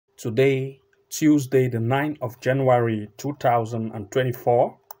Today, Tuesday, the 9th of January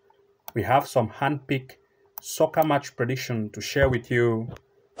 2024, we have some hand-picked soccer match prediction to share with you,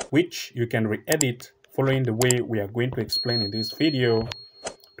 which you can re-edit following the way we are going to explain in this video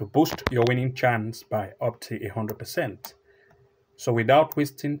to boost your winning chance by up to 100%. So without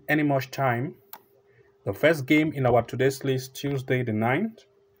wasting any much time, the first game in our today's list, Tuesday the 9th,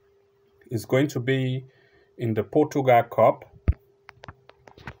 is going to be in the Portugal Cup.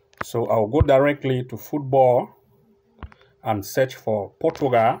 So I'll go directly to football and search for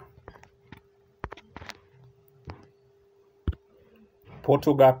Portugal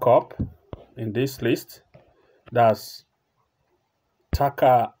Cup in this list. That's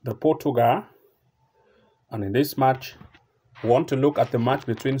Taka the Portugal. And in this match, we want to look at the match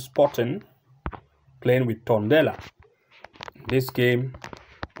between Sporting playing with Tondela. In this game,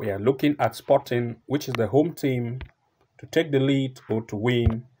 we are looking at Sporting, which is the home team, to take the lead or to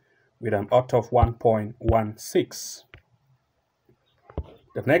win with an odds of 1.16.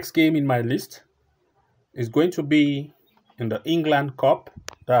 The next game in my list is going to be in the England Cup,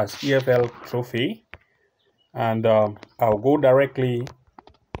 that's EFL Trophy. And I'll go directly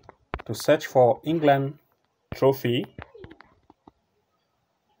to search for England Trophy.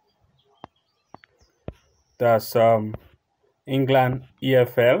 That's England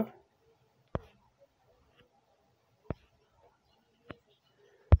EFL.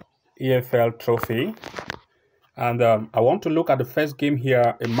 EFL Trophy. And I want to look at the first game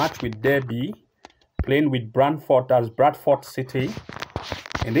here, a match with Derby, playing with Brentford, that's Bradford City.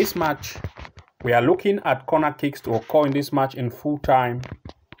 In this match, we are looking at corner kicks to occur in this match in full time.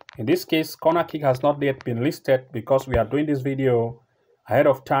 In this case, corner kick has not yet been listed because we are doing this video ahead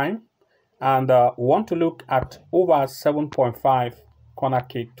of time. And we want to look at over 7.5 corner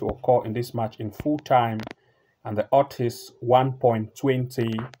kick to occur in this match in full time. And the odds is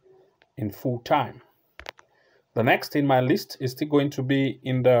 1.20 in full time. The next in my list is still going to be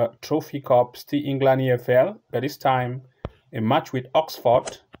in the Trophy Cup, still England EFL, but this time a match with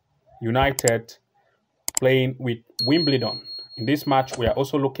Oxford United playing with Wimbledon. In this match, we are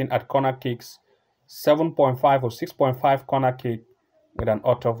also looking at corner kicks, 7.5 or 6.5 corner kick with an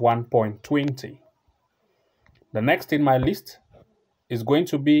odds of 1.20. The next in my list is going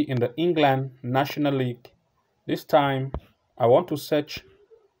to be in the England National League. This time, I want to search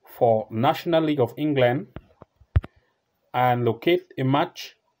for National League of England and locate a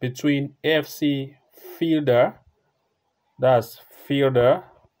match between AFC Fielder, that's Fielder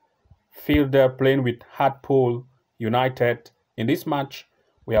playing with Hartlepool United. In this match,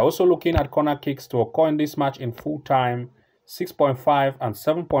 we are also looking at corner kicks to occur in this match in full time, 6.5 and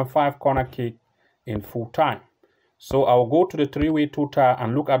 7.5 corner kick in full time. So I'll go to the three-way total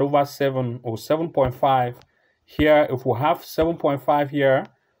and look at over 7 or 7.5. Here, if we have 7.5 here,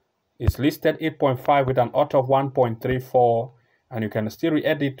 it's listed 8.5 with an odds of 1.34, and you can still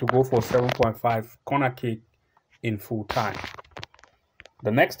re-edit to go for 7.5 corner kick in full time. The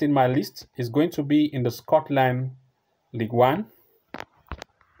next in my list is going to be in the Scotland League One.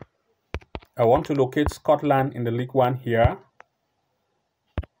 I want to locate Scotland in the League One here.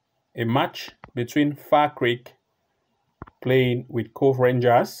 A match between Far Creek playing with Cove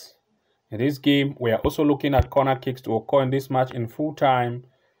Rangers. In this game, we are also looking at corner kicks to occur in this match in full time.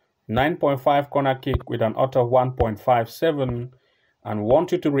 9.5 corner kick with an odds of 1.57, and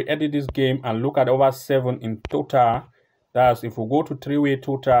want you to re-edit this game and look at over 7 in total. That's if we go to three-way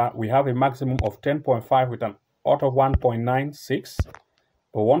total, we have a maximum of 10.5 with an odds of 1.96.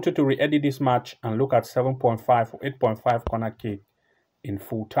 But want you to re-edit this match and look at 7.5 or 8.5 corner kick in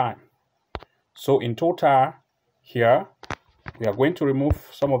full time. So in total here, we are going to remove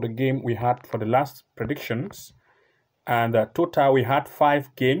some of the game we had for the last predictions. And total, we had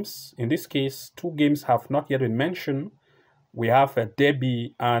 5 games. In this case, 2 games have not yet been mentioned. We have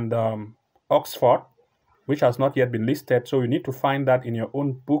Derby and Oxford, which has not yet been listed. So you need to find that in your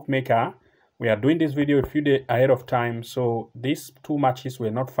own bookmaker. We are doing this video a few days ahead of time. So these 2 matches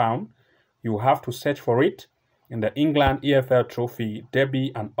were not found. You have to search for it in the England EFL Trophy,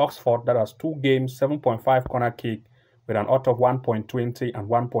 Derby and Oxford. That has 2 games, 7.5 corner kick with an odds of 1.20 and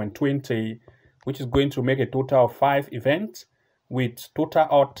 1.20. Which is going to make a total of 5 events with total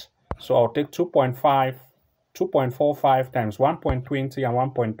odds. So I'll take 2.45 times 1.20 and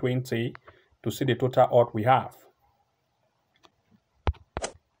 1.20 to see the total odds we have.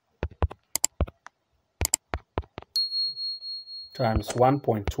 Times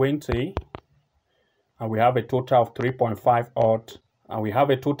 1.20, and we have a total of 3.5 odds. And we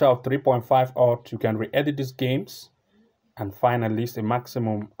have a total of 3.5 odds. You can re-edit these games and find at least a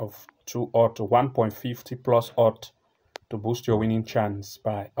maximum of 2 odds to 1.50 plus odds to boost your winning chance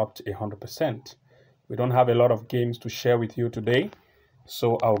by up to 100%. We don't have a lot of games to share with you today,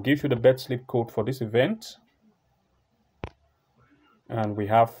 so I'll give you the bet slip code for this event. And we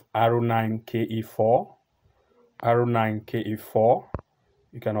have arrow 9 KE4, arrow 9 KE4.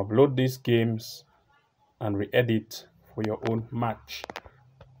 You can upload these games and re-edit for your own match.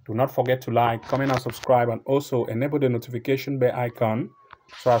 Do not forget to like, comment, and subscribe, and also enable the notification bell icon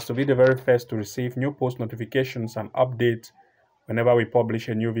so as to be the very first to receive new post notifications and updates whenever we publish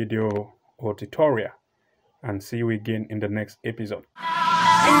a new video or tutorial. And see you again in the next episode.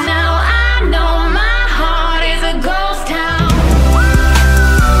 And now I know my heart is a ghost town.